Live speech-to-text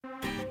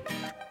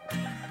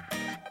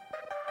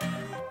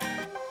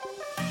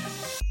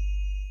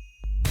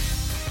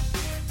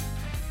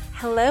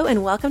Hello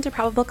and welcome to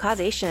Probable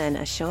Causation,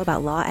 a show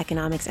about law,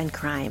 economics, and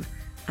crime.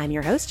 I'm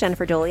your host,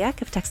 Jennifer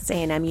Doliak of Texas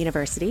A&M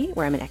University,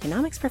 where I'm an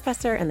economics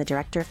professor and the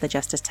director of the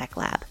Justice Tech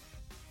Lab.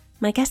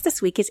 My guest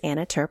this week is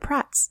Anna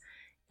Tur-Prats.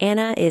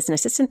 Anna is an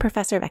assistant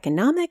professor of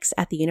economics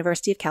at the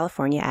University of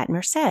California at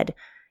Merced.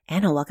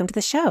 Anna, welcome to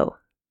the show.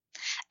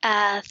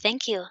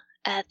 Thank you.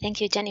 Thank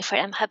you, Jennifer.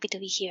 I'm happy to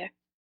be here.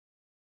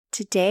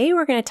 Today,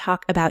 we're going to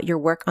talk about your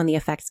work on the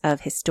effects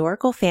of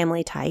historical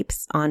family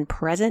types on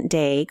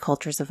present-day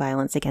cultures of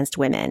violence against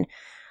women.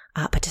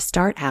 But to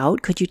start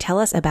out, could you tell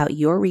us about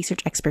your research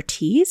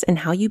expertise and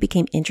how you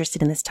became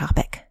interested in this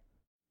topic?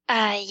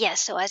 Yes.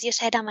 So as you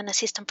said, I'm an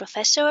assistant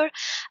professor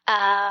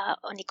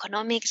on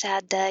economics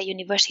at the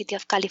University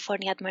of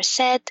California at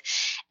Merced.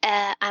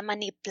 I'm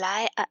an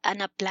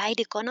applied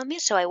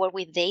economist, so I work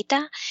with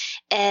data,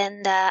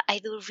 and I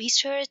do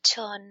research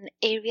on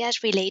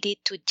areas related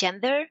to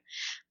gender,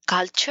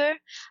 culture,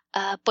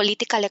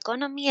 political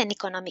economy, and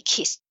economic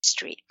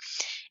history.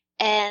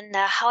 And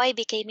how I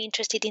became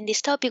interested in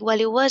this topic,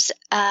 well, it was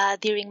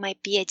during my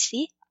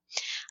PhD.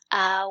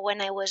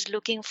 When I was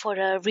looking for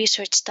a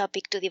research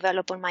topic to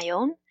develop on my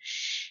own.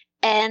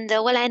 And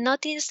I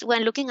noticed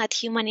when looking at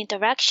human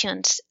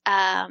interactions,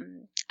 I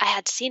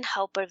had seen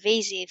how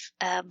pervasive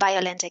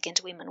violence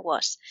against women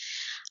was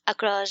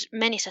across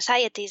many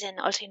societies and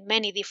also in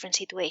many different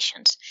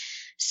situations.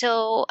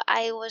 So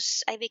I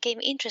became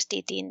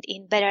interested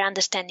in better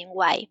understanding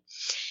why.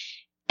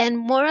 And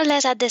more or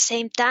less at the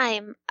same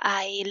time,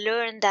 I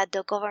learned that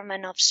the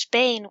government of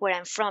Spain, where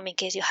I'm from, in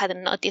case you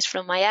hadn't noticed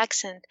from my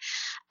accent,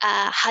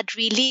 had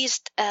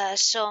released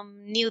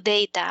some new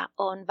data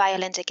on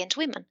violence against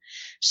women.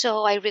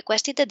 So I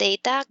requested the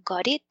data,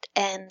 got it,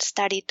 and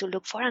started to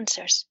look for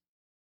answers.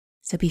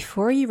 So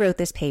before you wrote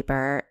this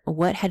paper,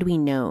 what had we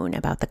known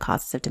about the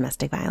causes of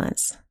domestic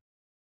violence?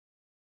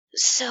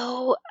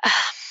 So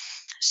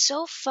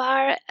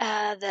far,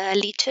 the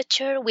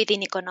literature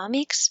within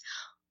economics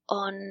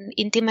on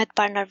intimate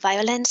partner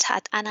violence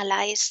had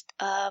analyzed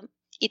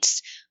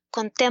its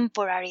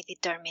contemporary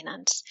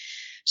determinants.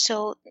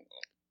 So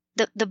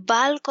the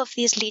bulk of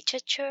this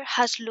literature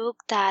has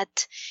looked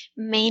at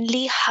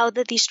mainly how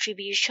the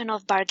distribution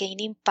of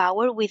bargaining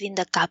power within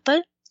the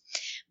couple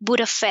would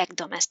affect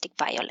domestic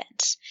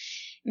violence.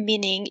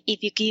 Meaning,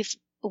 if you give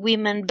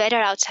women better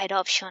outside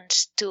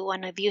options to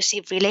an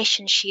abusive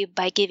relationship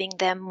by giving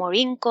them more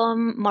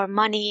income, more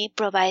money,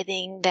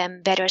 providing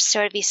them better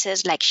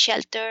services like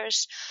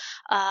shelters,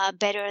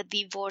 better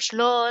divorce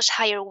laws,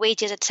 higher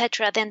wages,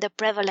 etc., then the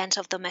prevalence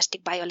of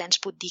domestic violence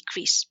would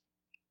decrease.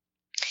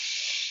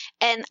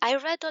 And I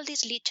read all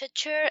this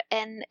literature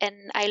and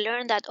I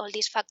learned that all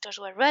these factors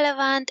were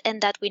relevant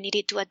and that we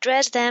needed to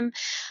address them,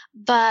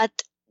 but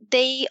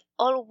they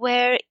all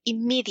were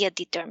immediate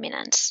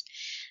determinants.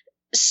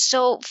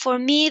 So for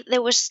me,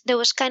 there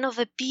was kind of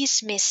a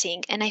piece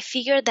missing, and I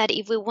figured that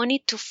if we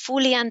wanted to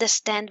fully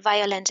understand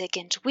violence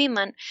against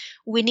women,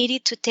 we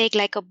needed to take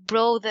like a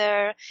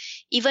broader,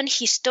 even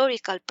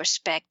historical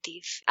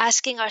perspective,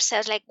 asking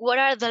ourselves like, what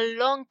are the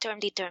long-term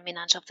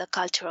determinants of the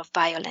culture of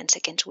violence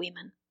against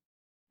women?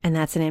 And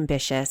that's an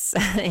ambitious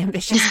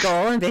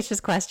goal, ambitious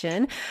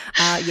question.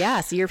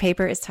 So your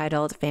paper is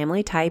titled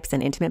Family Types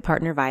and Intimate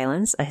Partner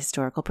Violence, a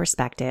Historical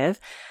Perspective.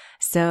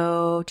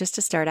 So just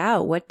to start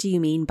out, what do you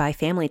mean by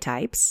family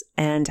types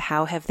and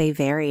how have they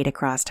varied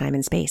across time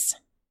and space?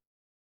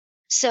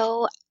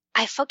 So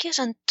I focus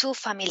on two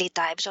family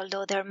types,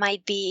 although there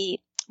might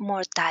be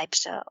more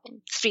types,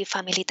 3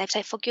 family types.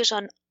 I focus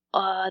on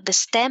the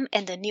STEM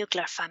and the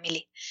nuclear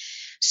family.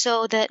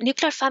 So the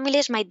nuclear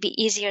families might be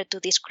easier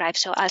to describe,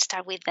 so I'll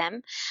start with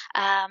them.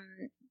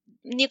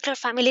 Nuclear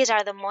families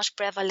are the most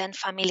prevalent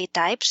family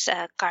types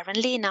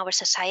currently in our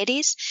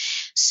societies.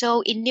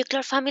 So in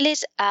nuclear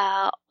families,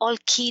 all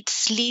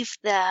kids leave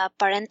the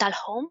parental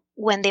home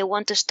when they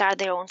want to start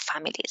their own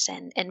families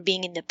and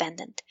being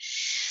independent.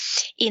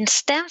 In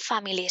STEM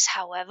families,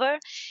 however,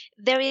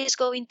 there is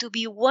going to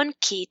be one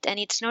kid, and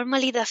it's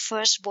normally the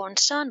firstborn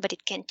son, but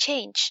it can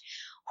change,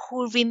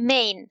 who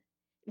remains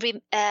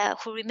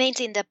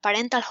in the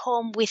parental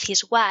home with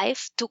his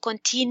wife to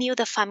continue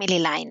the family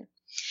line.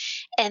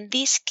 And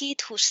this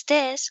kid who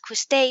stays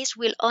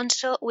will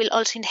also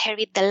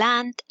inherit the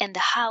land and the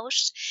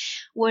house,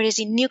 whereas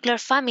in nuclear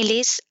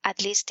families,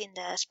 at least in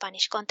the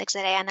Spanish context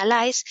that I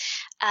analyze,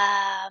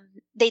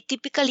 they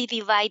typically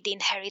divide the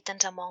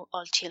inheritance among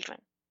all children.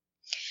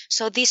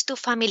 So these two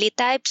family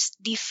types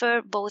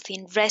differ both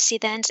in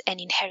residence and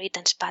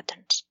inheritance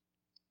patterns.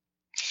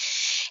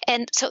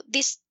 And so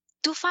these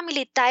two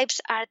family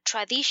types are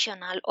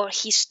traditional or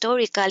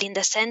historical in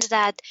the sense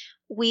that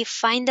we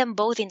find them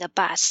both in the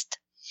past.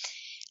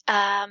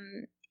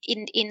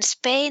 In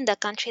Spain, the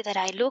country that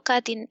I look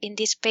at in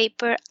this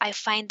paper, I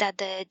find that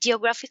the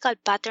geographical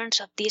patterns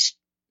of these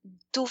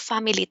two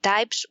family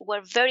types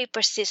were very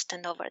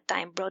persistent over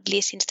time,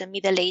 broadly since the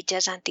Middle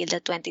Ages until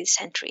the 20th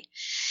century.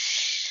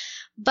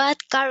 But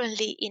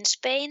currently in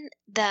Spain,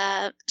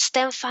 the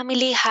STEM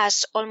family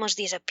has almost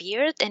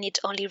disappeared and it's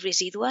only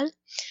residual.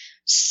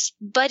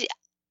 But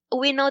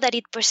we know that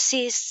it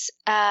persists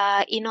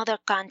in other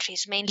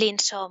countries, mainly in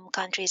some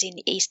countries in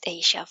East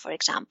Asia, for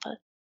example.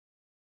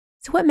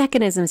 So what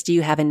mechanisms do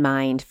you have in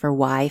mind for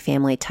why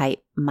family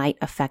type might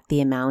affect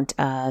the amount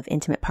of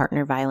intimate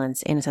partner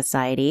violence in a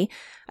society,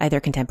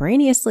 either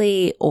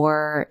contemporaneously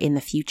or in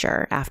the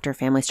future after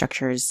family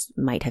structures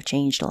might have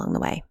changed along the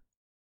way?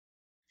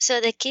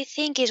 So the key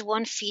thing is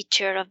one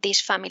feature of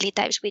these family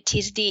types, which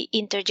is the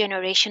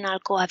intergenerational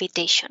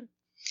cohabitation.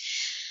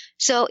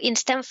 So in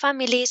STEM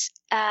families,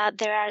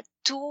 there are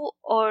 2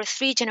 or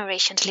 3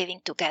 generations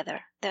living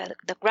together,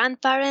 the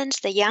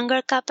grandparents, the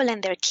younger couple,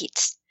 and their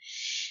kids.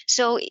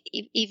 So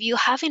if you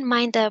have in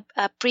mind a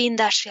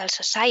pre-industrial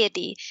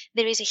society,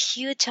 there is a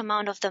huge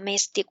amount of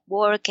domestic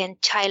work and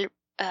child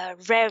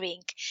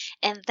rearing,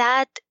 and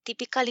that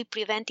typically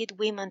prevented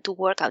women to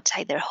work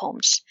outside their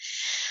homes.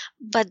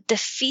 But the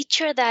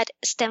feature that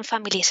STEM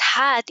families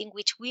had, in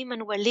which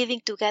women were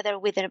living together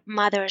with their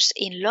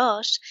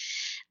mothers-in-laws,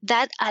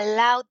 that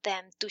allowed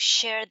them to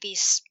share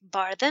this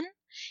burden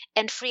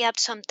and free up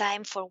some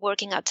time for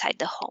working outside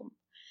the home.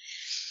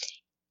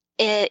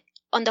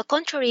 On the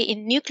contrary,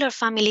 in nuclear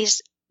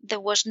families, there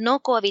was no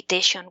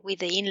cohabitation with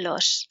the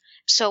in-laws,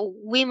 so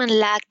women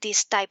lacked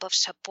this type of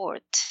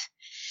support.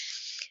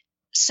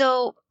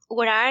 So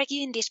what I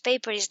argue in this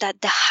paper is that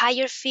the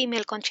higher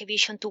female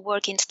contribution to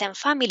work in STEM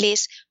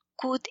families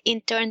could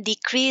in turn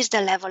decrease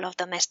the level of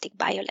domestic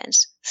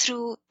violence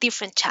through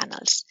different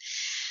channels.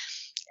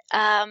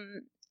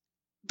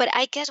 But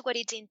I guess what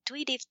is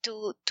intuitive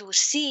to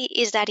see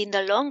is that in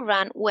the long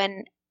run,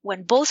 when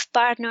both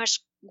partners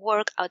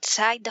work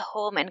outside the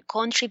home and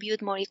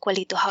contribute more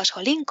equally to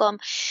household income,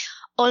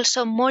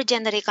 also more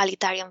gender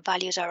egalitarian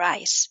values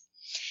arise.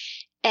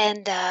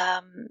 And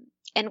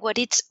what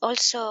it's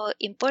also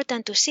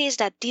important to see is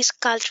that these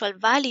cultural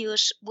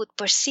values would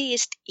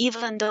persist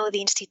even though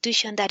the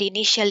institution that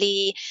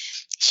initially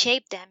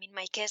shaped them, in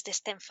my case the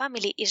STEM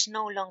family, is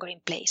no longer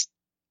in place.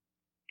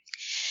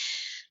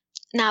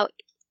 Now,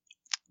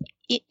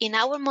 in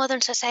our modern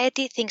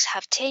society, things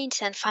have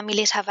changed and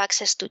families have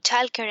access to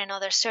childcare and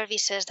other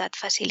services that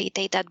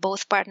facilitate that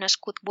both partners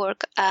could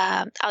work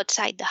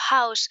outside the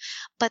house,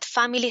 but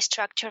family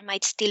structure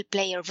might still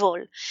play a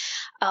role,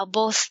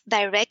 both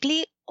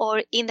directly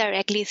or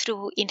indirectly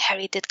through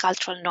inherited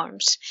cultural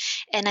norms.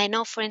 And I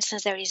know, for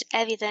instance, there is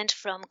evidence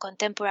from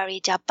contemporary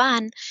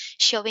Japan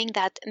showing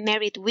that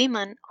married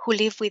women who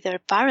live with their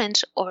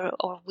parents or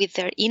with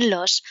their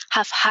in-laws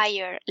have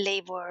higher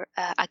labor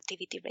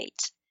activity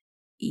rates.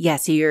 Yeah,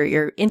 so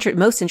you're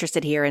most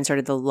interested here in sort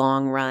of the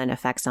long run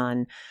effects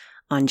on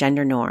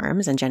gender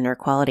norms and gender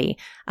equality.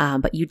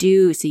 But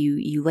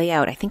you lay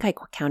out, I think I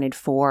counted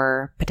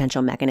 4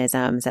 potential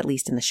mechanisms, at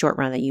least in the short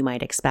run, that you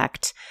might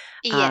expect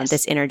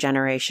this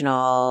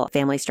intergenerational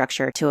family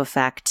structure to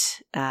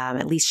affect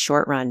at least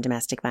short run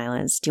domestic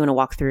violence. Do you want to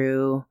walk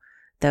through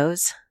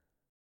those?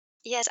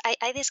 Yes,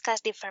 I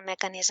discussed different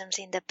mechanisms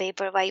in the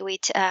paper by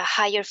which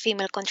higher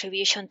female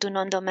contribution to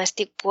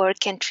non-domestic work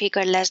can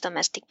trigger less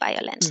domestic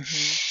violence.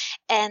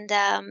 Mm-hmm. And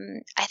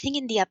I think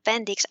in the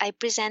appendix, I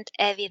present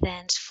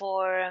evidence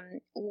for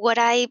what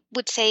I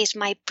would say is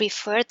my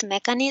preferred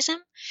mechanism,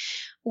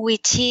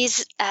 which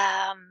is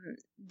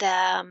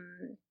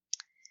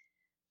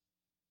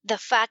the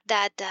fact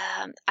that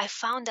I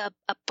found a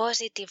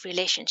positive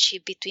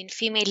relationship between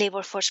female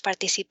labor force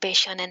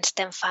participation and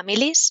STEM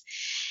families.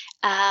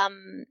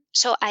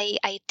 So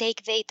I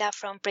take data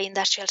from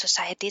pre-industrial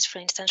societies, for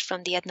instance,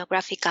 from the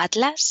Ethnographic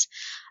Atlas,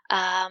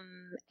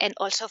 and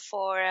also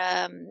for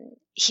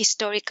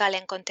historical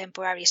and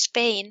contemporary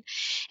Spain.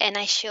 And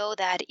I show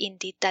that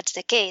indeed that's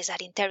the case,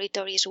 that in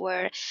territories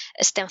where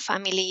STEM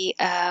family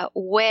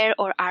were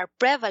or are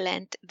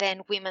prevalent,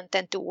 then women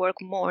tend to work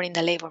more in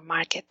the labor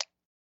market.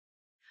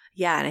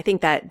 Yeah, and I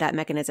think that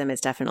mechanism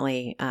is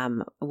definitely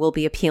will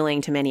be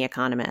appealing to many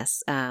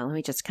economists. Let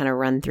me just kind of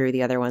run through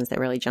the other ones that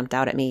really jumped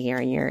out at me here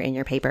in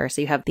your paper.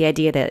 So you have the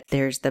idea that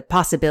there's the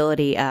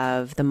possibility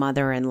of the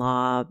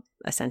mother-in-law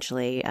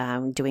essentially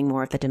doing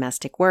more of the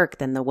domestic work,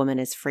 then the woman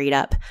is freed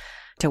up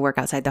to work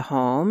outside the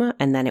home,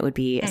 and then it would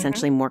be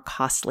essentially more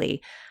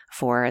costly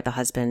for the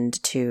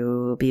husband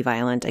to be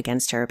violent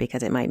against her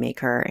because it might make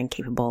her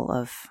incapable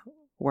of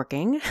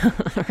working,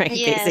 right?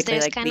 Yes, basically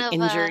there's like kind the of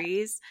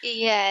injuries.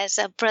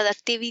 A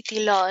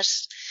productivity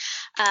loss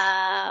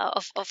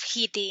of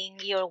hitting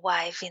your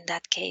wife in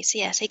that case.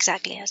 Yes,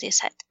 exactly as you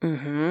said.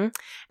 Mm-hmm.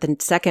 The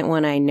second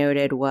one I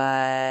noted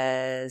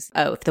was,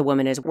 if the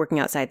woman is working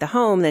outside the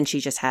home, then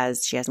she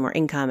has more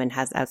income and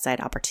has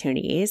outside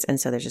opportunities. And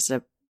so there's just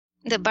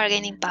the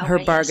bargaining power. Her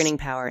bargaining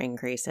power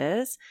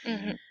increases.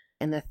 Mm-hmm.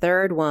 And the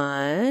third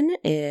one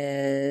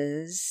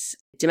is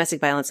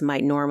domestic violence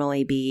might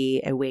normally be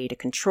a way to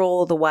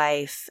control the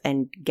wife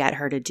and get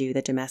her to do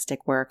the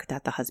domestic work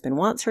that the husband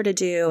wants her to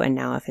do. And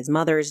now if his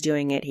mother is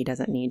doing it, he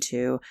doesn't need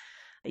to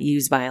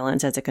use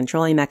violence as a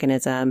controlling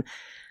mechanism.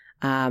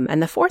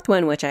 And the fourth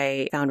one, which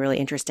I found really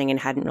interesting and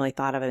hadn't really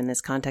thought of in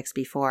this context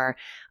before,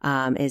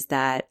 is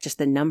that just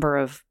the number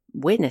of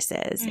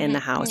witnesses in the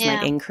house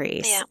might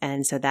increase. Yeah.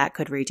 And so that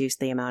could reduce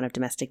the amount of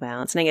domestic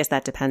violence. And I guess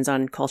that depends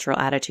on cultural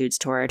attitudes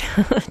toward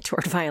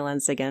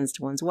violence against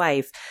one's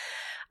wife.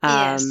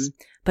 Yes.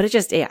 But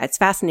it's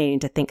fascinating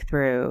to think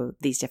through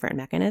these different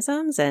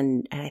mechanisms.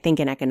 And I think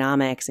in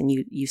economics, and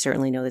you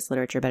certainly know this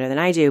literature better than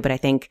I do, but I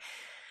think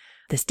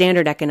the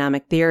standard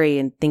economic theory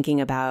in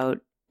thinking about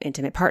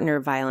intimate partner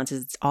violence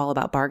is it's all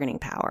about bargaining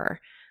power.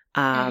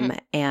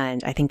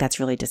 And I think that's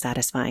really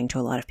dissatisfying to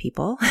a lot of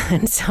people.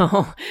 And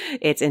so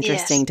it's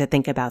interesting to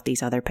think about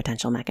these other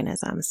potential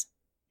mechanisms.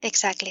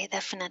 Exactly,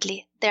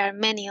 definitely. There are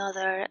many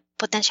other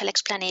potential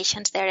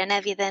explanations there and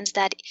evidence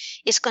that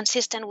is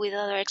consistent with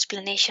other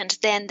explanations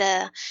than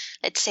the,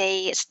 let's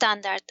say,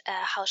 standard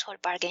household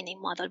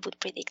bargaining model would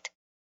predict.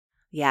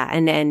 Yeah.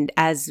 And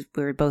as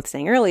we were both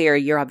saying earlier,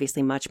 you're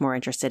obviously much more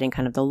interested in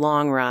kind of the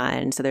long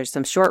run. So there's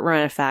some short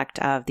run effect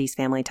of these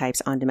family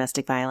types on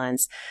domestic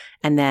violence.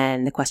 And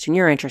then the question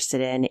you're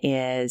interested in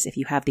is if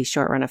you have these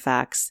short run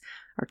effects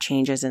or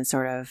changes in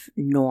sort of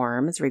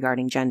norms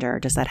regarding gender,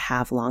 does that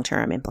have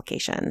long-term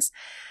implications?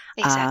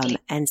 Exactly.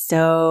 And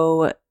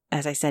so,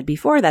 as I said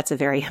before, that's a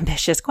very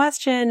ambitious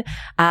question.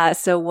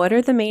 So what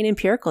are the main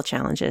empirical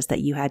challenges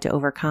that you had to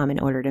overcome in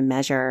order to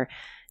measure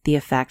the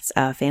effects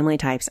of family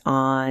types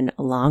on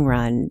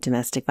long-run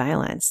domestic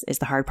violence? Is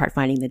the hard part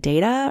finding the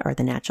data or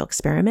the natural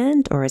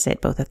experiment, or is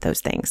it both of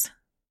those things?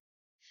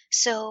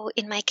 So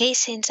in my case,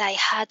 since I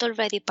had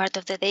already part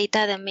of the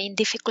data, the main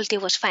difficulty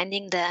was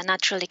finding the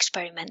natural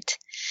experiment.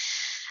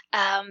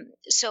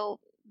 So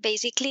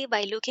basically,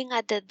 by looking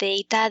at the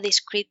data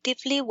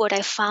descriptively, what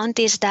I found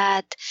is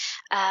that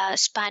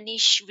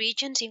Spanish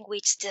regions in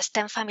which the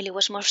STEM family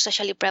was more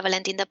socially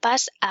prevalent in the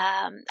past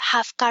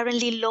have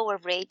currently lower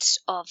rates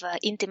of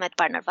intimate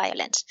partner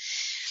violence.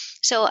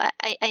 So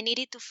I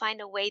needed to find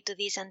a way to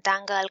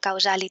disentangle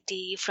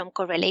causality from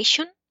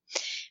correlation,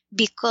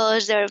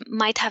 because there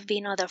might have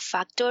been other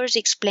factors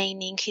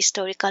explaining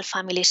historical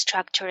family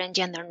structure and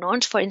gender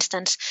norms, for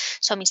instance,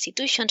 some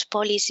institutions,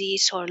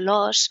 policies, or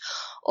laws,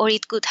 or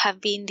it could have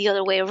been the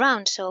other way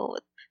around, so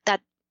that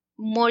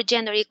more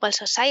gender equal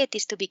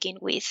societies to begin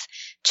with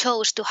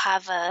chose to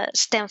have a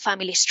STEM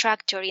family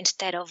structure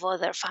instead of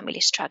other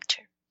family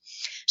structure.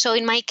 So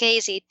in my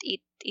case,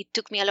 it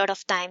took me a lot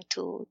of time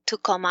to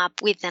come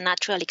up with the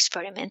natural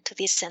experiment to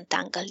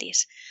disentangle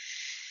this.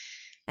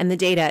 And the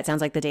data, it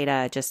sounds like the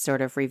data just sort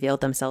of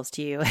revealed themselves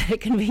to you at a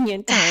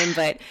convenient time,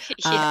 but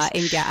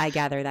Yes. I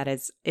gather that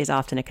is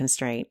often a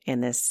constraint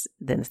in this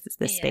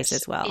space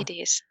as well. It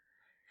is.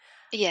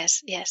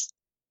 Yes.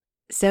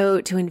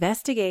 So to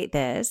investigate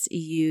this,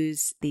 you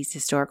use these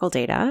historical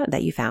data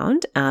that you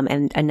found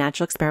and a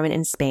natural experiment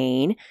in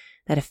Spain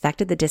that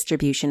affected the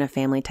distribution of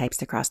family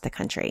types across the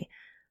country.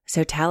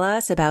 So tell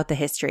us about the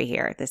history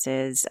here. This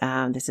is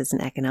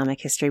an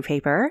economic history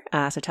paper.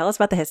 So tell us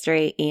about the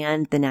history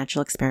and the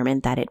natural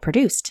experiment that it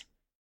produced.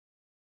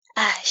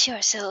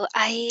 Sure. So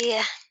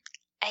I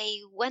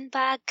went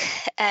back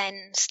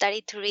and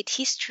started to read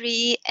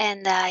history,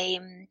 and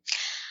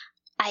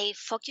I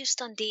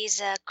focused on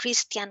this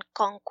Christian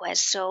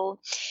conquest. So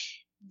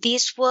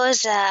this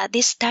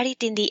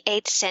started in the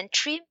 8th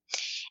century.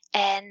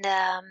 And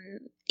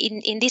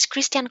in this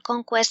Christian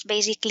conquest,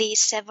 basically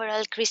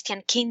several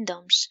Christian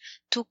kingdoms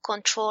took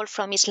control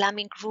from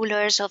Islamic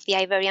rulers of the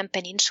Iberian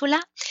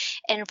Peninsula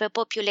and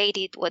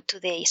repopulated what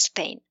today is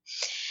Spain.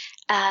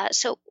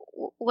 So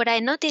what I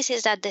noticed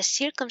is that the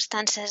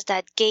circumstances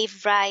that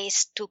gave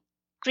rise to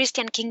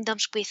Christian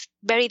kingdoms with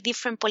very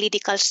different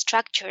political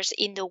structures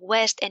in the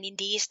west and in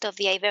the east of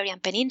the Iberian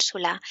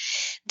Peninsula,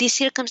 these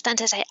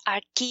circumstances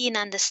are key in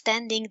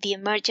understanding the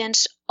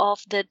emergence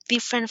of the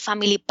different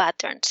family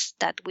patterns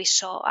that we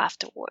saw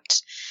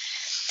afterwards.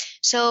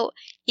 So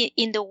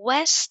in the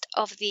west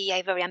of the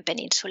Iberian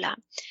Peninsula,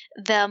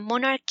 the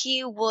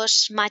monarchy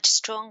was much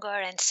stronger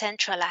and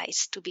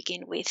centralized to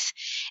begin with,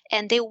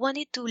 and they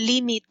wanted to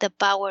limit the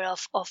power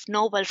of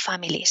noble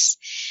families.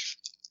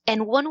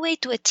 And one way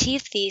to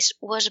achieve this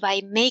was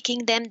by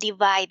making them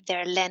divide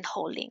their land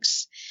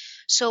holdings.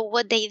 So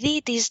what they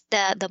did is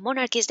the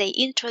monarchies, they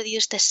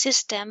introduced a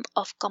system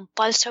of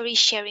compulsory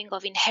sharing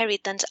of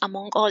inheritance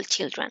among all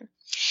children.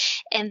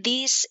 And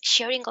this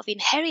sharing of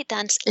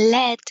inheritance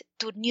led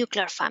to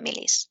nuclear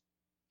families.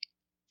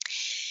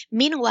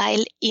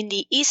 Meanwhile, in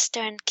the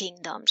Eastern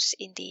kingdoms,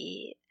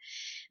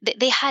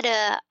 they had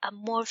a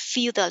more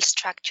feudal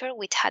structure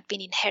which had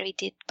been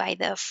inherited by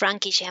the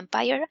Frankish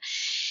Empire.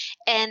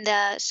 And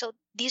so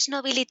this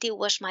nobility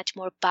was much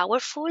more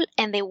powerful,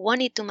 and they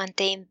wanted to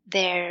maintain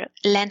their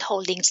land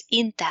holdings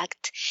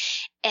intact.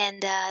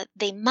 And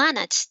they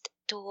managed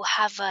to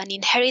have an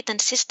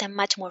inheritance system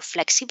much more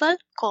flexible,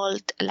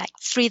 called like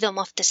freedom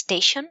of the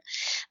station,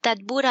 that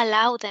would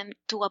allow them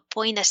to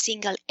appoint a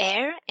single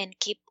heir and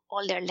keep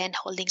all their land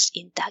holdings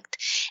intact.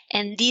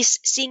 And this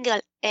single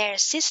heir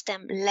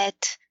system led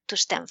to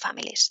STEM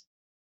families.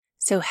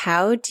 So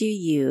how do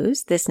you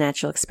use this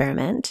natural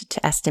experiment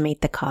to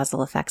estimate the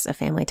causal effects of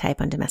family type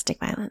on domestic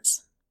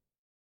violence?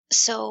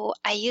 So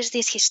I use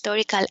this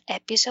historical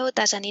episode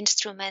as an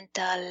instrument.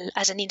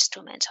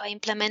 So I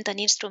implement an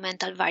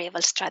instrumental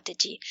variable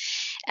strategy.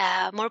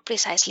 More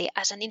precisely,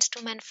 as an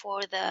instrument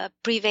for the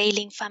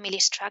prevailing family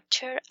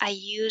structure, I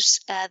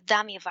use a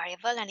dummy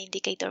variable, an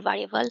indicator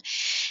variable,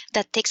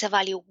 that takes a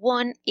value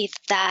 1 if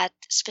that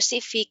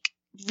specific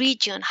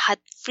region had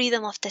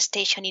freedom of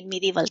testation in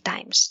medieval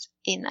times.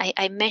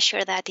 I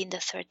measure that in the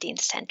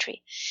 13th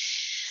century.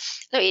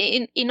 So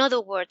in other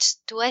words,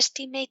 to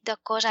estimate the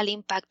causal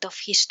impact of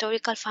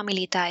historical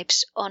family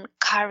types on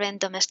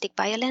current domestic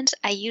violence,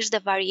 I use the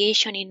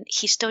variation in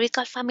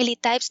historical family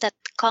types that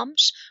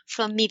comes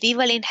from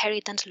medieval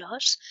inheritance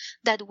laws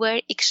that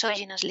were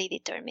exogenously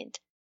determined.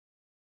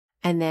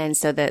 And then,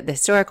 so the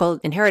historical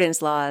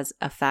inheritance laws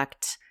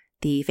affect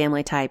the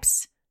family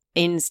types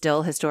in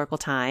still historical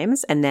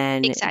times. And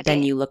then, Exactly.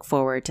 then you look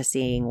forward to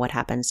seeing what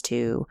happens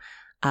to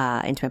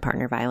intimate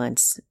partner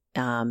violence,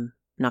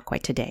 not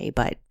quite today,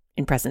 but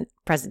in present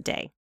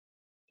day.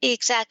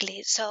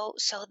 Exactly. So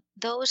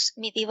those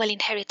medieval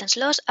inheritance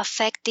laws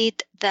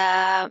affected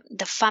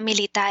the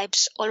family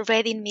types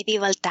already in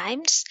medieval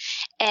times,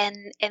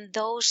 and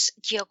those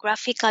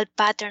geographical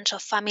patterns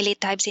of family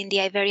types in the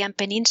Iberian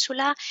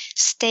Peninsula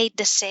stayed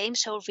the same,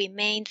 so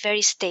remained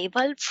very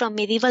stable from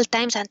medieval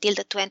times until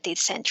the 20th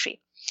century.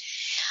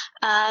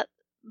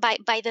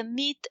 By the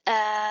mid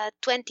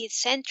 20th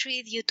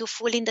century, due to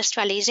full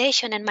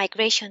industrialization and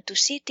migration to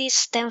cities,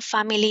 STEM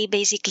family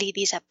basically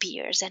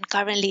disappears, and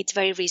currently it's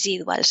very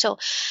residual. So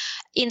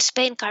in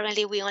Spain,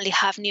 currently we only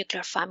have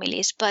nuclear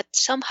families, but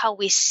somehow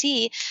we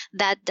see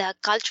that the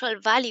cultural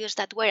values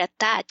that were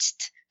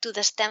attached to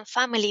the STEM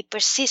family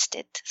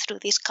persisted through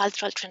this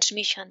cultural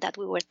transmission that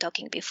we were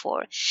talking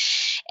before,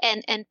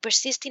 and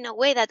persist in a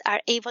way that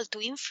are able to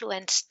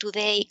influence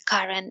today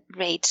current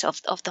rates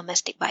of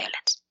domestic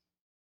violence.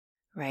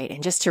 Right.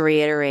 And just to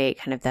reiterate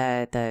kind of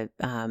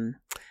the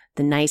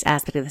nice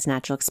aspect of this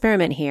natural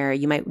experiment here,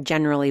 you might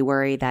generally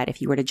worry that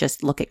if you were to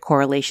just look at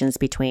correlations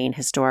between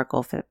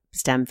historical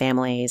STEM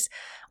families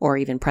or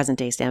even present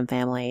day STEM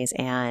families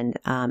and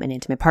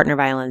intimate partner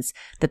violence,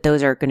 that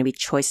those are going to be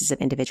choices of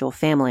individual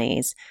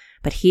families.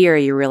 But here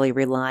you're really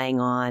relying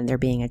on there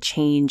being a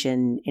change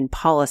in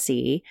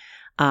policy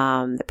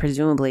that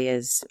presumably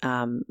is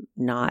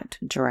not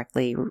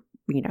directly,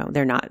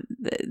 they're not,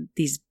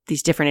 these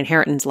different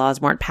inheritance laws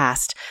weren't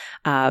passed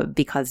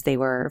because they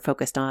were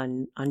focused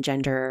on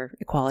gender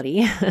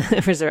equality.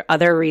 There are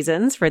other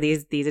reasons for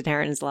these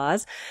inheritance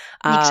laws,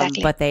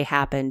 Exactly. but they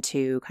happen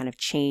to kind of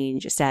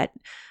change, set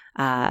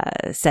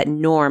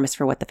norms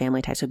for what the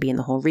family types would be in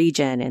the whole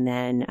region, and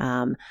then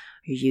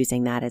you're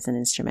using that as an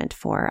instrument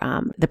for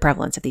the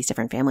prevalence of these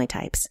different family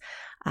types,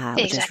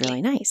 which is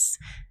really nice.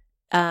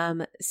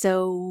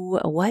 So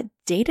what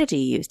data do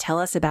you use? Tell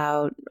us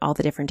about all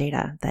the different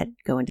data that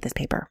go into this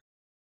paper.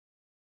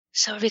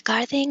 So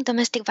regarding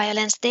domestic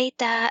violence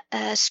data,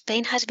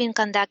 Spain has been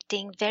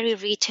conducting very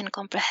rich and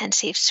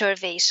comprehensive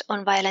surveys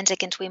on violence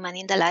against women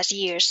in the last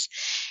years.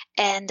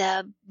 And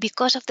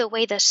because of the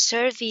way the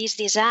survey is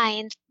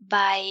designed,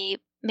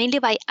 mainly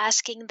by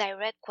asking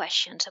direct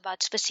questions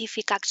about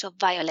specific acts of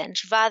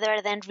violence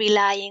rather than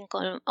relying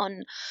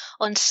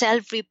on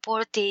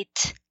self-reported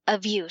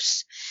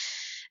abuse.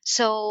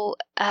 So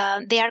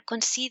they are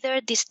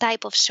considered, this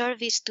type of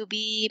surveys, to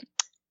be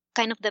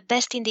kind of the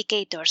best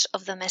indicators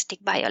of domestic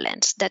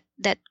violence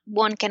that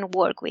one can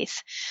work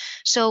with.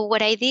 So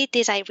what I did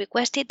is I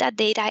requested that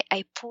data.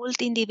 I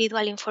pulled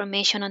individual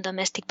information on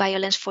domestic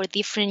violence for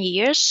different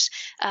years,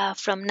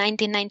 from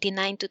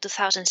 1999 to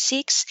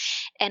 2006,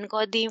 and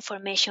got the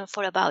information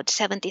for about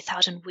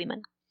 70,000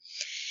 women.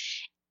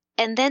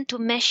 And then to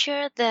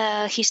measure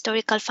the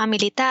historical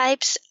family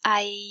types,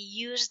 I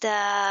used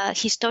the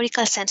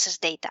historical census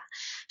data.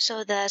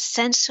 So the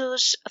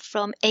census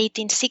from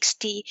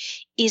 1860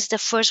 is the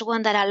first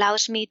one that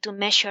allows me to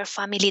measure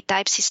family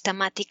types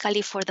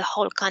systematically for the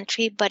whole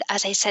country. But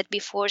as I said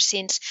before,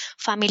 since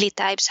family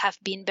types have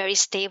been very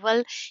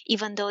stable,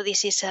 even though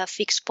this is a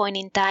fixed point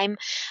in time,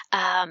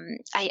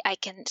 I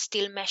can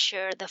still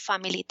measure the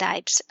family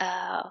types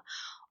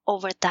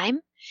over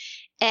time.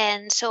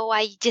 And so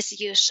I just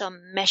use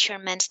some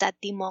measurements that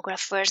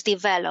demographers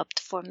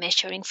developed for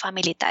measuring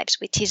family types,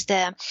 which is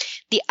the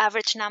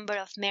average number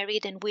of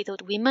married and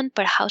widowed women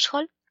per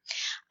household,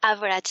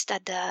 averaged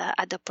at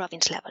the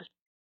province level.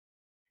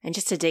 And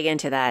just to dig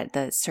into that,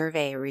 the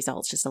survey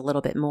results just a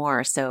little bit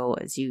more. So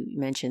as you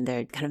mentioned,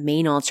 the kind of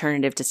main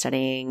alternative to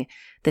studying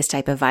this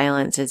type of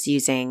violence is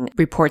using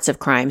reports of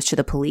crimes to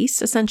the police,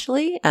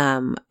 essentially.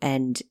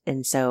 And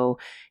so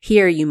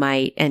here you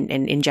might, and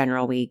in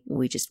general, we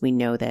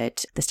know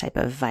that this type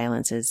of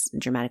violence is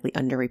dramatically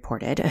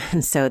underreported.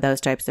 And so those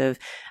types of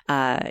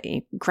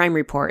crime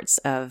reports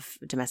of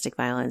domestic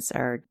violence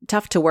are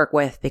tough to work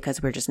with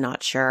because we're just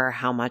not sure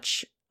how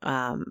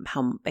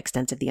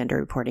extensive the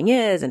underreporting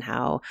is and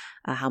how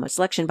much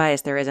selection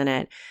bias there is in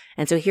it.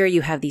 And so here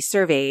you have these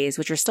surveys,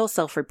 which are still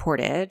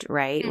self-reported,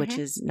 right? Mm-hmm. Which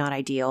is not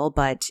ideal,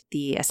 but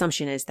the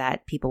assumption is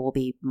that people will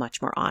be much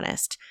more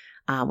honest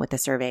with the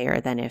surveyor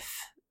than if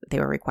they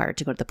were required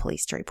to go to the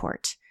police to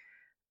report.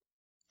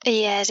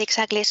 Yes,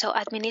 exactly. So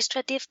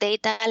administrative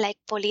data like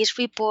police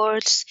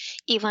reports,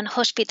 even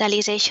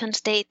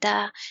hospitalizations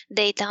data,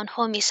 data on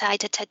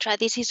homicides, etc.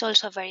 This is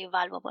also very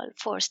valuable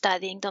for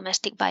studying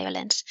domestic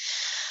violence.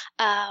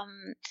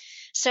 Um,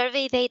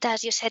 Survey data,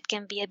 as you said,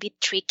 can be a bit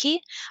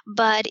tricky,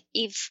 but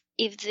if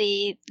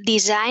the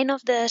design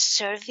of the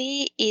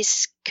survey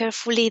is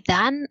carefully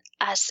done,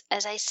 as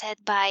I said,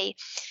 by,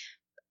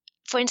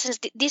 for instance,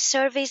 these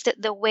surveys,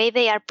 the way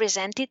they are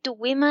presented to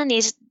women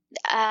is,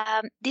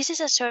 this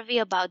is a survey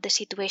about the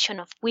situation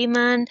of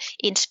women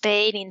in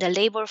Spain in the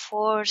labor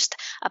force,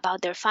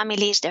 about their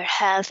families, their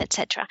health,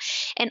 etc.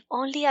 And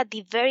only at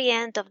the very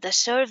end of the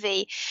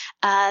survey,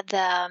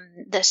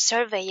 the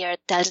surveyor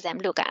tells them,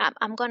 look,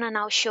 I'm going to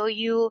now show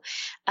you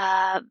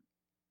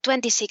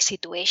 26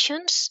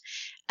 situations,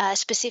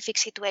 specific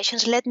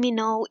situations. Let me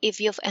know if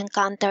you've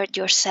encountered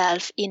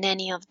yourself in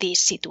any of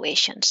these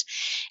situations.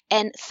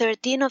 And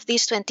 13 of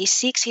these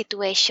 26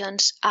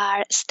 situations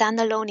are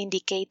standalone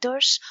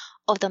indicators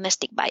of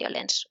domestic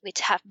violence,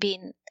 which have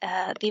been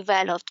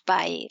developed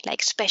by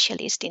like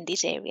specialists in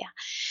this area.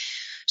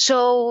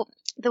 So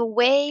the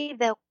way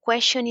the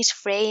question is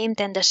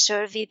framed and the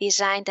survey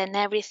designed and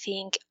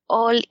everything,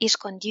 all is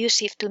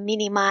conducive to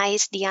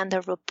minimize the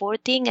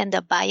underreporting and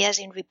the bias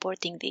in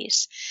reporting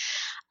this.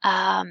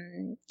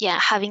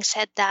 Having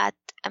said that,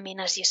 I mean,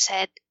 as you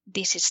said,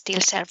 this is still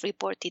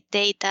self-reported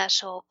data,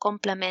 so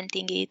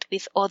complementing it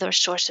with other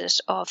sources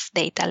of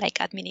data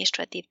like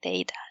administrative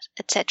data,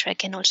 etc.,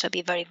 can also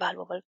be very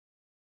valuable.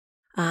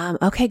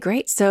 Okay,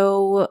 great.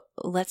 So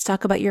let's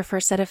talk about your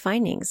first set of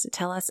findings.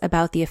 Tell us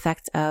about the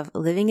effects of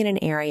living in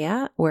an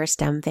area where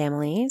STEM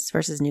families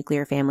versus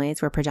nuclear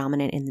families were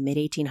predominant in the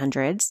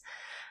mid-1800s.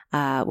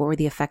 What were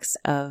the effects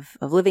of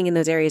living in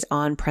those areas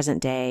on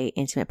present day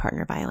intimate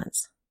partner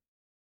violence?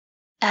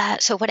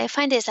 So what I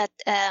find is that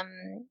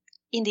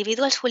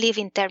individuals who live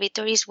in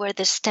territories where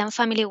the STEM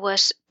family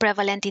was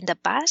prevalent in the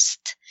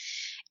past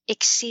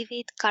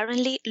exhibit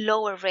currently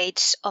lower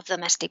rates of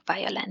domestic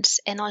violence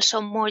and also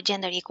more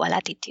gender equal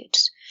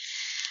attitudes.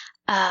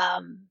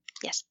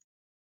 Yes.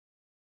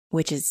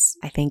 Which is,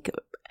 I think,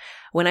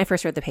 when I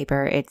first read the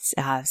paper, it's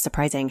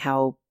surprising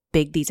how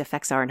big these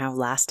effects are and how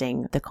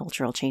lasting the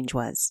cultural change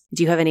was.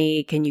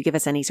 Can you give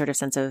us any sort of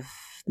sense of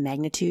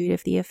magnitude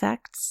of the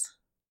effects?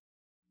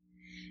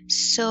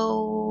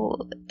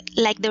 So,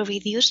 like the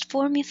reduced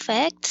form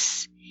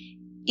effects,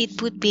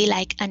 it would be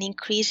like an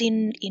increase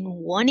in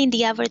one in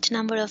the average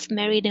number of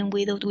married and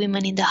widowed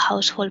women in the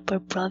household per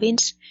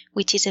province,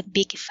 which is a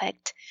big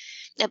effect.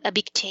 A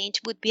big change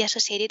would be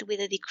associated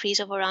with a decrease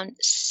of around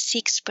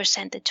 6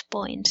 percentage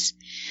points.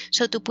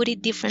 So to put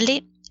it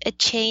differently, a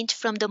change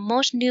from the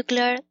most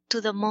nuclear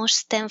to the most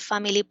STEM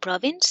family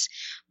province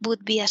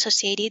would be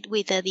associated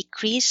with a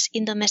decrease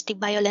in domestic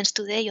violence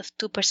today of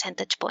 2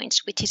 percentage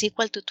points, which is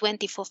equal to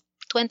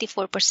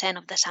 24%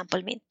 of the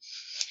sample mean.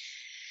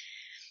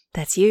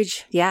 That's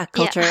huge. Yeah,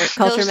 culture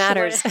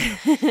matters.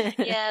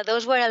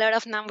 Those were a lot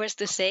of numbers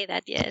to say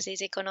that, yes,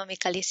 it's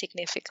economically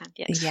significant.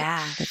 Yes.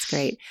 Yeah, that's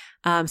great.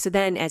 So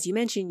then, as you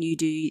mentioned, you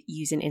do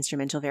use an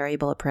instrumental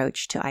variable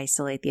approach to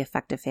isolate the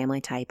effect of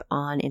family type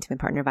on intimate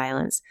partner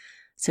violence.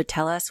 So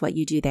tell us what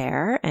you do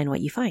there and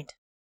what you find.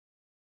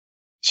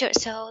 Sure.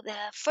 So the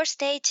first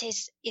stage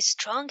is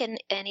strong,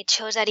 and it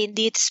shows that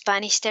indeed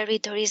Spanish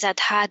territories that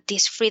had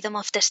this freedom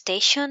of the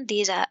station,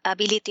 this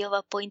ability of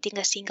appointing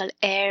a single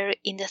heir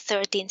in the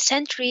 13th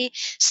century,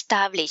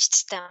 established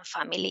STEM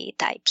family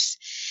types.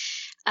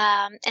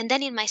 And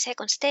then in my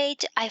second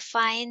stage, I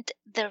find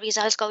the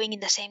results going in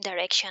the same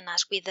direction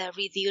as with the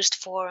reduced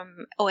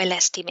form OL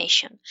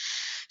estimation.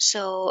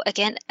 So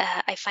again,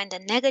 I find a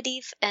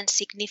negative and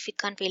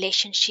significant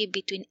relationship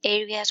between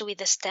areas with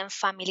the STEM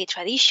family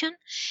tradition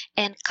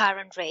and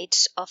current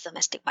rates of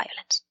domestic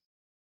violence.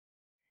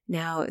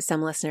 Now,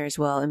 some listeners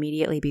will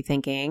immediately be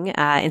thinking,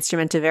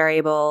 instrumental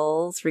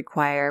variables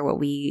require what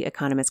we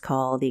economists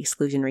call the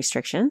exclusion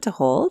restriction to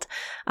hold.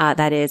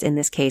 That is, in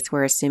this case,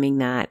 we're assuming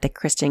that the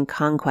Christian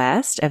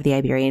conquest of the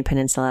Iberian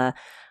Peninsula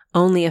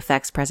only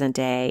affects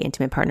present-day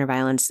intimate partner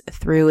violence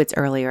through its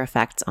earlier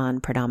effects on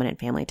predominant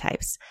family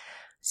types.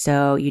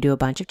 So you do a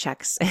bunch of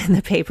checks in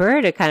the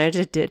paper to kind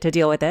of to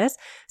deal with this.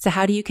 So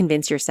how do you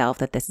convince yourself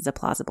that this is a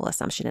plausible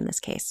assumption in this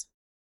case?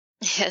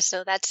 Yeah,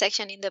 so that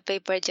section in the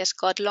paper just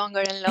got longer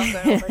and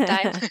longer over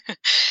time.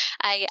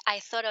 I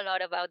thought a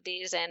lot about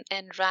this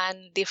and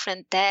ran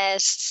different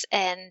tests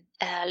and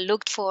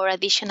looked for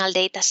additional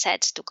data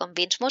sets to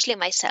convince mostly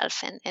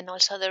myself and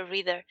also the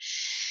reader.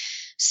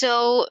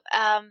 So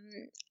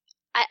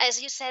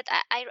as you said,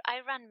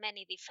 I ran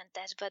many different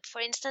tests, but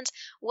for instance,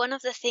 one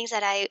of the things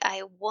that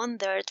I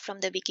wondered from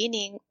the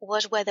beginning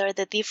was whether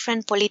the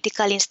different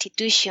political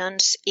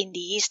institutions in the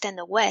East and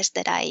the West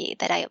that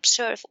I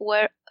observed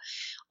were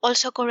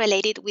also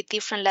correlated with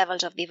different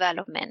levels of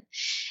development.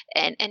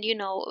 And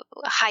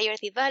higher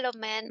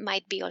development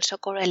might be also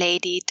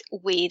correlated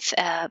with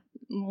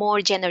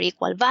more gender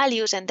equal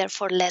values and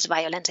therefore less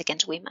violence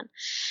against women.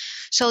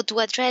 So to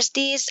address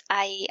this,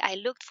 I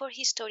looked for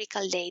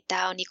historical data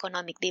on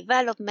economic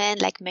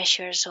development, like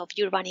measures of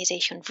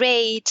urbanization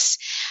rates,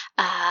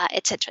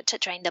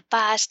 etc., in the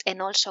past,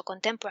 and also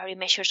contemporary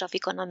measures of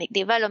economic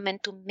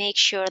development to make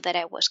sure that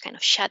I was kind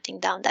of shutting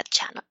down that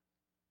channel.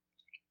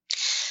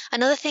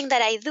 Another thing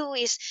that I do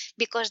is,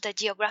 because the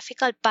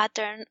geographical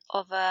pattern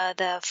of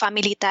the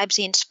family types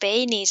in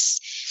Spain is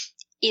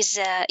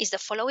the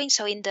following.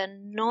 So in the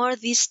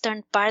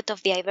northeastern part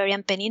of the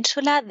Iberian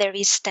Peninsula, there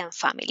is stem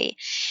family.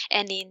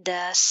 And in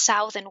the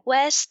south and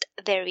west,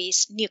 there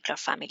is nuclear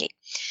family.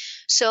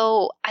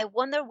 So I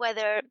wonder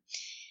whether,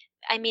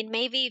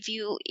 maybe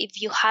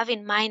if you have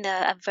in mind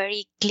a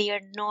very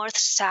clear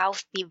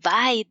north-south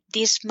divide,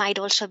 this might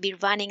also be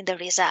running the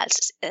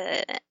results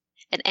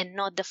and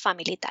not the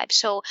family type.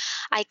 So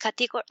I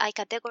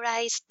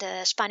categorize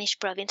the Spanish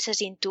provinces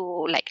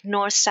into like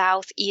north,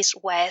 south, east,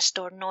 west,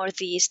 or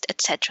northeast,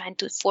 etc.,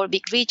 into 4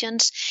 big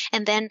regions,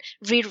 and then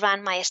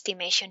rerun my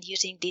estimation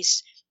using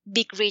these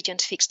big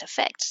regions fixed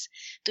effects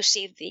to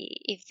see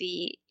if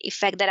the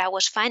effect that I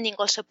was finding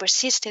also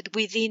persisted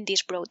within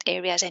these broad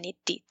areas, and it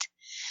did.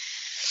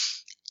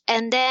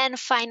 And then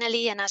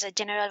finally, and as a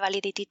general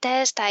validity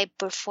test, I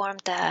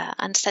performed a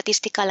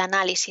statistical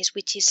analysis,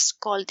 which is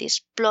called this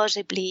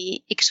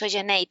plausibly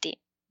exogeneity,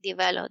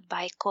 developed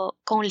by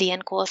Conley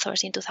and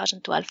co-authors in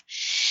 2012,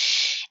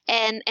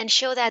 and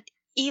show that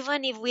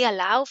even if we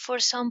allow for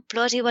some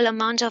plausible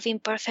amounts of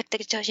imperfect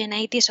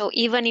exogeneity, so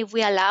even if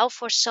we allow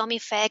for some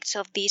effects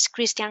of this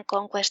Christian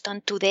conquest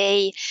on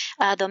today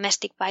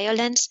domestic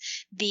violence,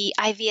 the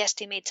IV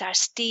estimates are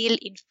still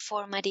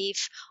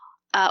informative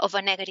of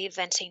a negative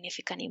and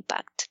significant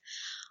impact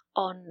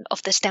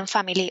of the STEM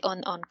family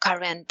on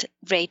current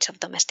rates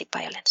of domestic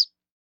violence.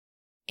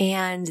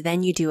 And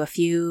then you do a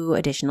few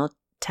additional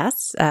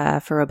tests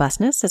for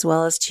robustness, as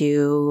well as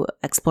to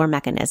explore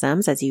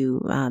mechanisms, as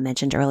you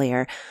mentioned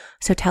earlier.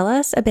 So tell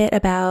us a bit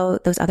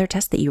about those other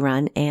tests that you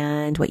run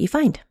and what you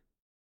find.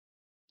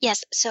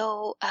 Yes,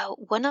 so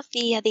one of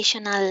the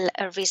additional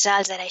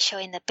results that I show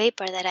in the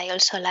paper that I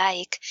also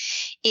like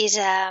is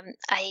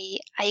I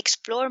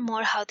explore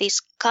more how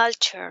this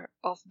culture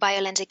of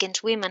violence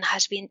against women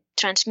has been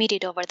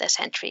transmitted over the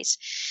centuries.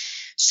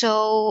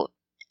 So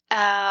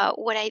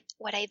what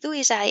I do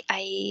is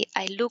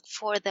I look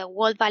for the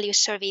World Values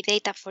Survey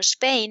data for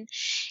Spain,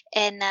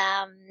 and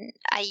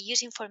I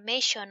use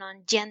information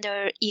on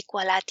gender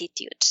equal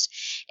attitudes.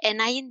 And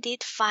I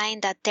indeed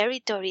find that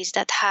territories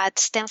that had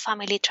STEM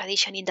family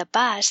tradition in the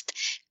past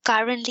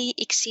currently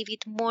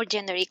exhibit more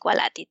gender equal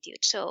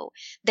attitudes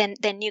than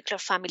nuclear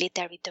family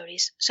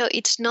territories. So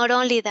it's not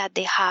only that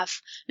they have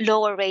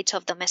lower rates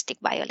of domestic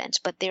violence,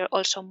 but they're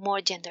also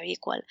more gender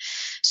equal.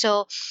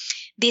 So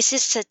this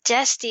is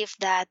suggestive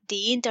that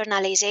the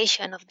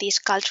internalization of these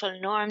cultural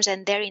norms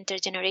and their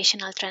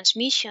intergenerational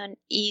transmission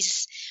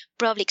is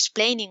probably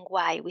explaining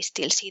why we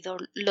still see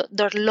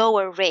their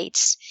lower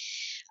rates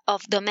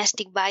of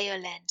domestic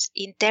violence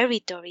in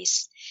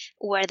territories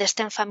where the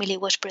STEM family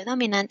was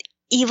predominant,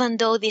 even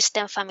though these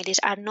STEM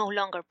families are no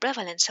longer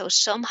prevalent. So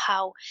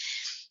somehow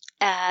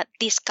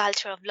this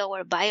culture of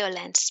lower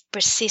violence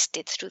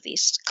persisted through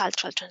this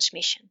cultural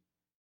transmission.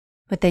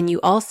 But then you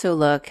also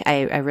look,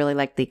 I really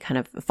like the kind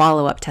of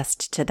follow-up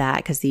test to that,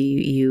 because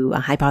you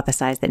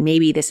hypothesize that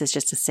maybe this is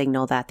just a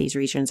signal that these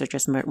regions are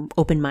just more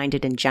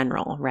open-minded in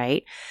general,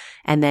 right?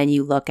 And then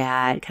you look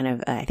at kind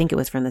of, I think it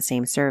was from the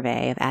same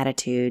survey of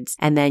attitudes,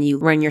 and then you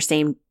run your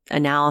same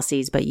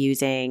analyses, but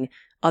using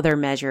other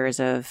measures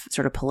of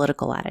sort of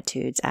political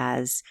attitudes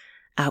as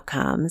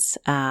outcomes.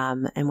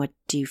 And what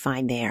do you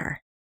find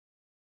there?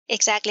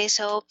 Exactly.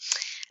 So,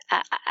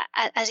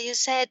 as you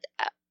said,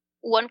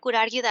 one could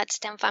argue that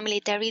STEM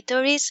family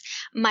territories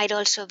might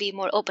also be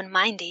more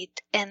open-minded,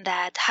 and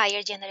that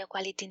higher gender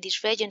equality in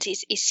these regions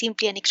is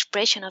simply an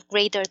expression of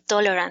greater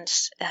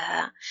tolerance,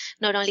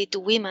 not only to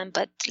women,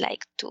 but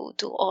like to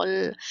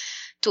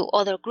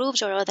other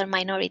groups or other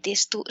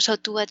minorities. So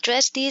to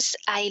address this,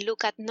 I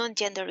look at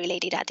non-gender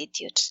related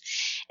attitudes,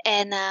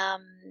 and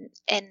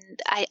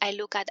I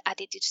look at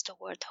attitudes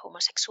toward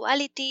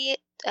homosexuality,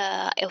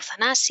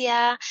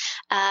 euthanasia.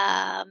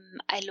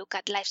 I look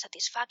at life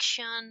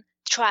satisfaction,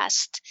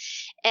 trust,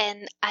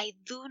 and I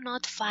do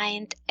not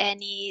find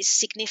any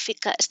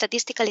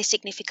statistically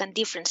significant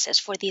differences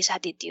for these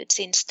attitudes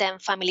in STEM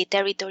family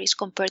territories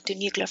compared to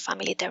nuclear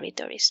family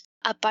territories.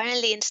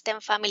 Apparently, in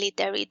STEM family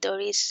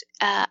territories,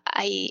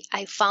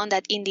 I found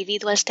that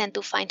individuals tend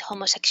to find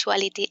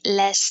homosexuality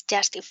less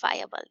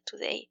justifiable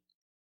today.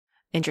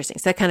 Interesting.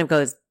 So that kind of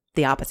goes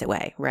the opposite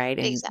way, right?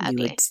 And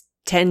exactly. You would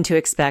tend to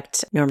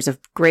expect norms of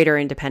greater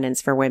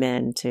independence for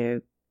women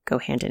to go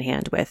hand in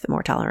hand with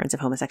more tolerance of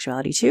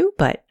homosexuality too,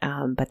 but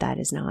that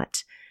is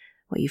not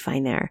what you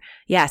find there.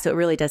 Yeah, so it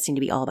really does seem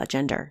to be all about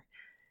gender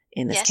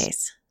in this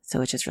case. So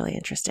which is really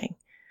interesting.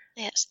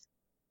 Yes.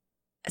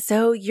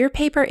 So your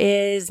paper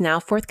is now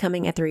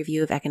forthcoming at the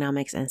Review of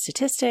Economics and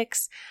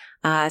Statistics.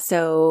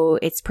 So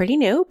it's pretty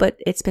new, but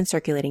it's been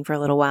circulating for a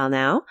little while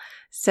now.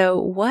 So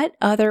what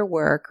other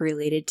work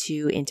related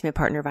to intimate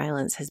partner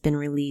violence has been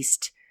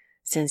released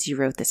since you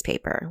wrote this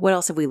paper? What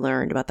else have we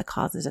learned about the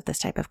causes of this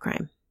type of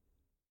crime?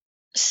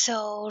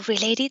 So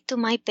related to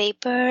my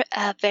paper,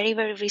 very,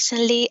 very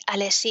recently,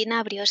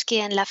 Alessina, Brioschi,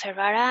 and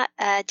LaFerrara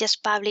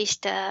just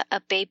published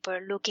a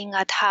paper looking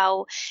at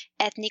how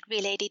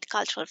ethnic-related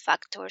cultural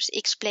factors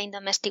explain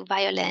domestic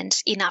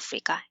violence in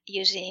Africa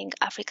using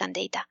African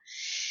data.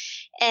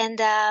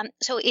 And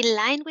so in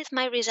line with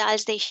my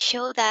results, they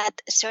show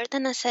that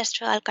certain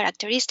ancestral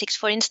characteristics,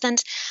 for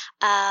instance,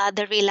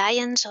 the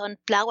reliance on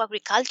plow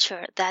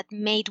agriculture that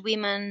made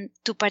women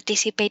to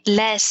participate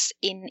less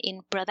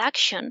in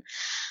production,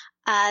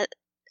 uh,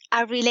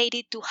 are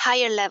related to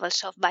higher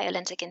levels of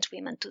violence against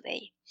women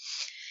today.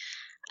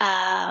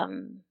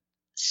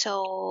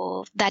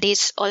 So that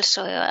is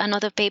also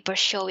another paper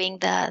showing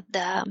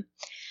the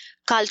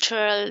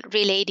cultural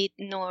related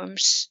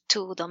norms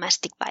to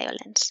domestic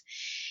violence.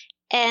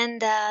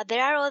 And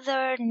there are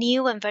other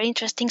new and very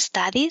interesting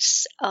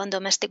studies on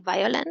domestic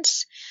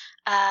violence,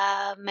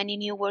 many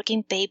new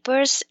working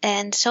papers,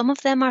 and some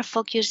of them are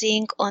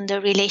focusing on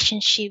the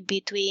relationship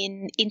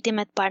between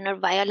intimate partner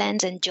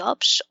violence and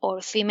jobs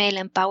or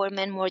female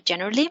empowerment more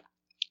generally,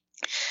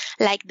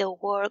 like the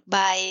work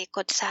by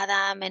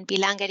Kotsadam and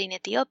Bilanger in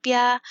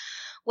Ethiopia,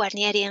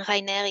 Guarnieri and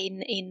Rainer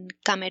in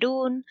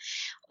Cameroon,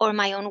 or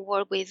my own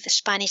work with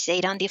Spanish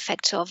data on the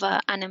effects of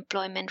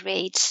unemployment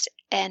rates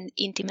and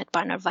intimate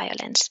partner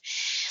violence.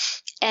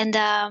 And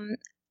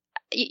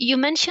you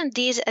mentioned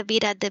this a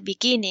bit at the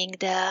beginning,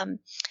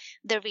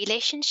 the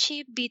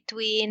relationship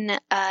between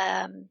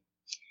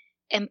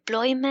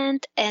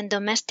employment and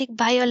domestic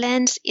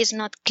violence is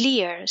not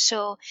clear.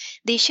 So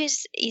the issue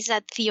is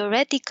that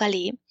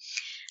theoretically,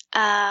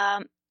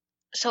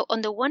 so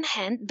on the one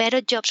hand,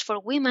 better jobs for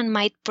women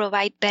might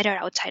provide better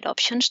outside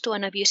options to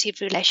an abusive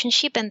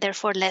relationship and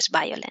therefore less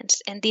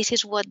violence. And this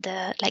is what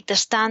the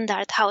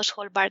standard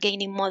household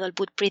bargaining model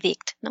would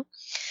predict. No?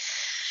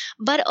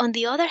 But on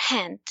the other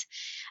hand,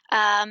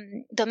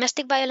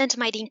 domestic violence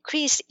might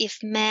increase if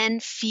men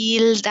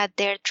feel that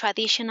their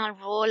traditional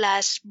role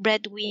as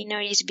breadwinner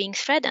is being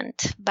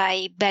threatened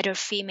by better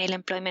female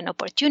employment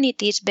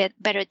opportunities,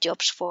 better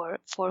jobs for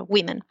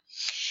women.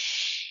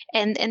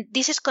 And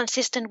this is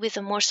consistent with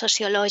a more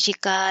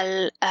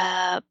sociological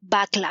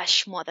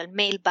backlash model,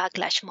 male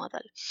backlash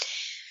model.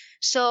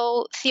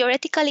 So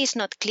theoretically, it's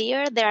not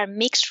clear. There are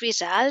mixed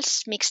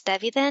results, mixed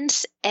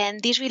evidence, and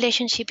this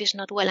relationship is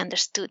not well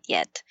understood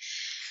yet.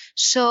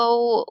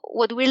 So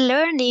what we're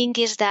learning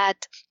is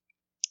that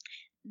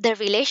the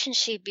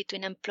relationship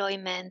between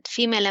employment,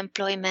 female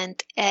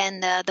employment,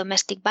 and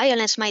domestic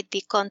violence might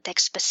be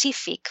context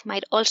specific,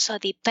 might also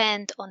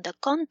depend on the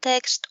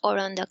context or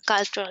on the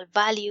cultural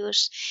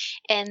values,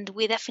 and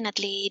we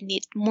definitely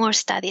need more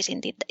studies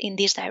in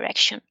this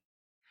direction.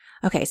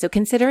 Okay, so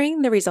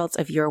considering the results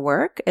of your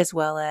work as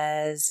well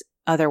as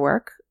other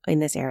work in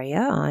this area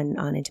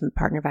on intimate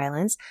partner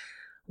violence,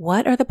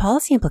 what are the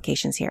policy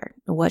implications here?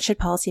 What should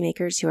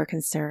policymakers who are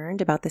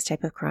concerned about this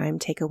type of crime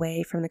take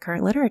away from the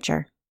current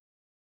literature?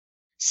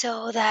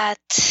 So that,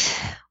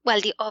 well,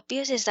 the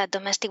obvious is that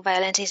domestic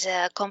violence is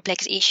a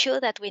complex issue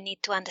that we need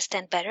to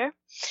understand better.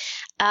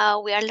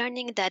 We are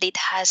learning that it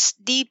has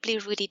deeply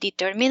rooted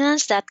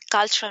determinants, that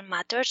cultural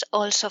matters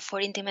also for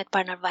intimate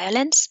partner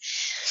violence.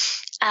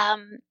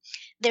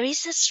 There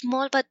is a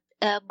small but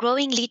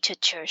growing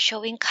literature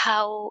showing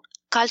how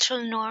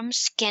cultural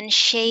norms can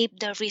shape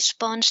the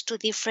response to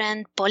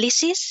different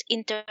policies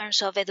in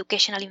terms of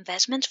educational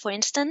investments. For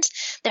instance,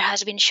 there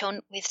has been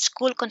shown with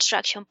school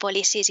construction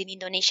policies in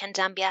Indonesia and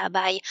Zambia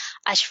by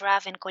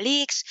Ashraf and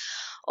colleagues,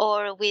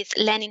 or with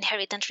land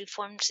inheritance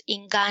reforms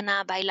in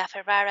Ghana by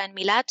LaFerrara and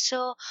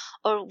Milazzo,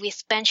 or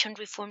with pension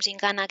reforms in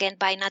Ghana again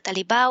by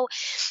Natalie Bau.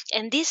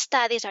 And these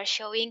studies are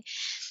showing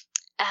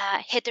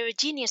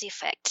heterogeneous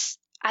effects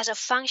as a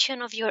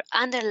function of your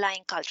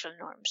underlying cultural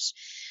norms.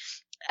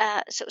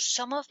 So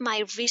some of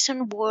my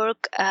recent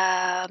work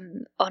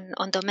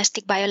on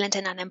domestic violence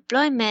and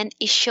unemployment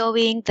is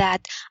showing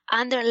that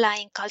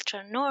underlying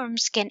cultural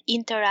norms can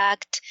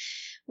interact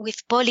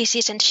with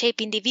policies and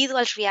shape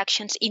individuals'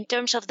 reactions in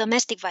terms of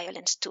domestic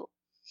violence too.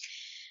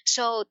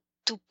 So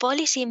to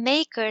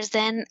policymakers,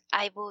 then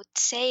I would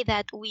say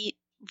that we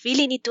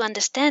really need to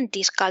understand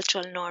these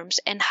cultural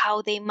norms and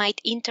how they might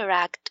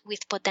interact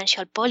with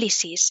potential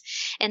policies,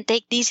 and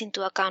take this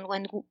into account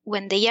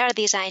when they are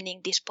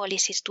designing these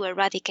policies to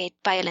eradicate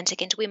violence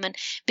against women.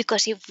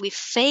 Because if we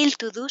fail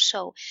to do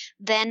so,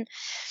 then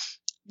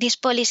these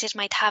policies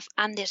might have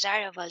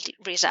undesirable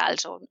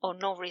results or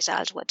no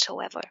results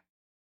whatsoever.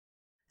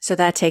 So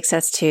that takes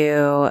us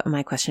to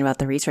my question about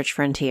the research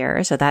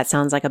frontier. So that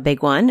sounds like a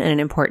big one and an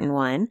important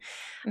one.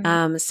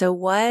 Mm-hmm. So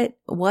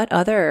what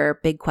other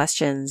big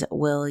questions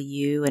will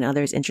you and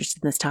others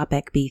interested in this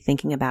topic be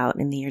thinking about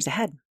in the years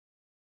ahead?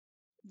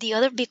 The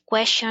other big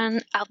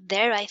question out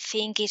there, I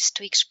think, is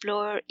to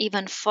explore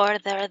even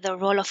further the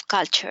role of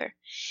culture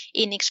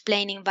in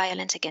explaining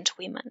violence against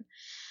women.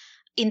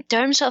 In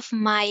terms of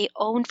my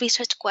own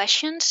research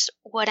questions,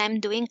 what I'm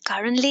doing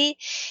currently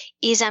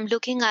is I'm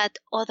looking at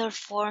other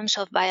forms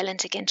of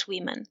violence against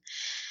women.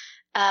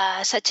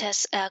 such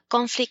as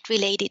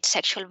conflict-related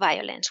sexual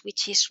violence,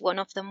 which is one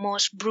of the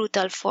most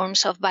brutal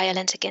forms of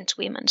violence against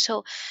women.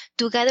 So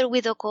together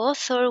with a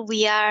co-author,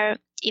 we are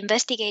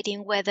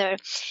investigating whether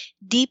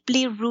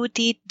deeply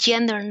rooted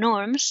gender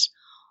norms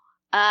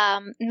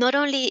not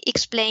only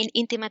explain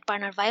intimate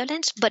partner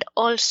violence, but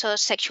also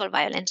sexual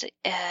violence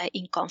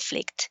in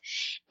conflict.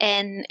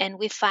 And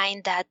we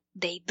find that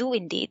they do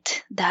indeed,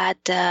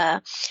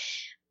 that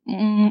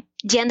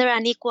gender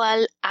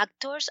unequal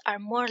actors are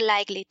more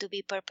likely to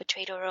be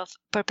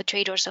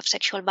perpetrators of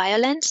sexual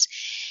violence,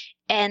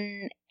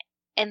 and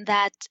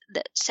that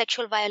the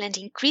sexual violence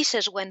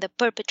increases when the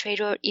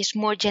perpetrator is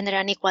more gender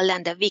unequal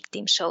than the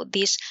victim. So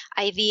this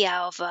idea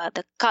of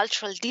the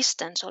cultural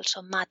distance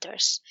also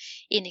matters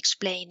in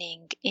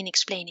explaining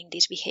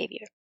this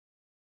behavior.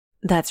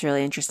 That's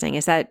really interesting.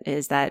 Is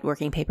that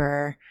working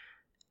paper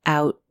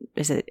out?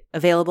 Is it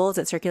available? Is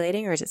it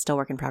circulating, or is it still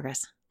work in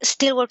progress?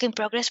 Still work in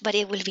progress, but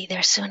it will be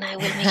there soon. I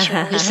will make sure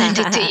I will send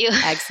it to you.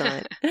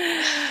 Excellent.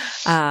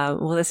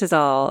 Well, this is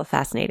all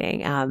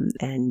fascinating,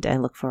 and I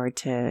look forward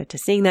to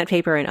seeing that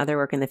paper and other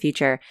work in the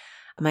future.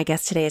 My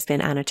guest today has been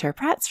Anna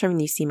Ter-Pratz from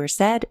UC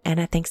Merced.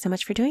 Anna, thanks so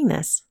much for doing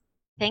this.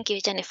 Thank you,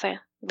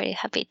 Jennifer. Very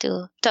happy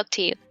to talk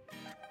to you.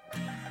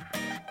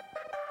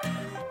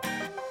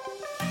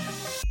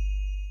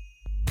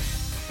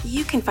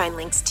 You can find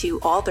links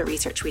to all the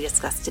research we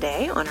discussed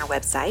today on our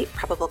website,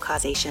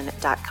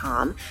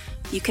 probablecausation.com.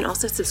 You can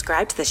also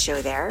subscribe to the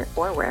show there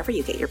or wherever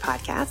you get your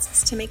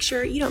podcasts to make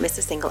sure you don't miss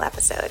a single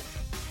episode.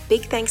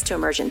 Big thanks to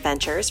Emergent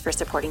Ventures for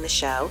supporting the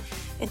show,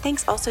 and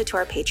thanks also to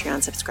our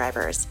Patreon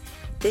subscribers.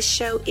 This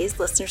show is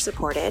listener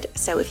supported,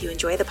 so if you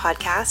enjoy the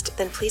podcast,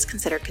 then please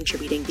consider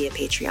contributing via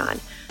Patreon.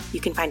 You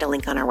can find a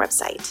link on our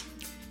website.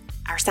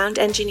 Our sound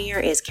engineer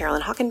is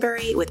Carolyn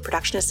Hockenberry, with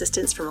production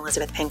assistance from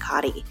Elizabeth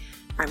Pancotti.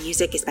 Our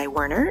music is by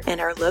Werner, and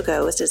our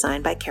logo is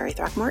designed by Carrie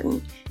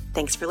Throckmorton.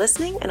 Thanks for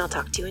listening, and I'll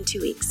talk to you in 2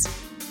 weeks.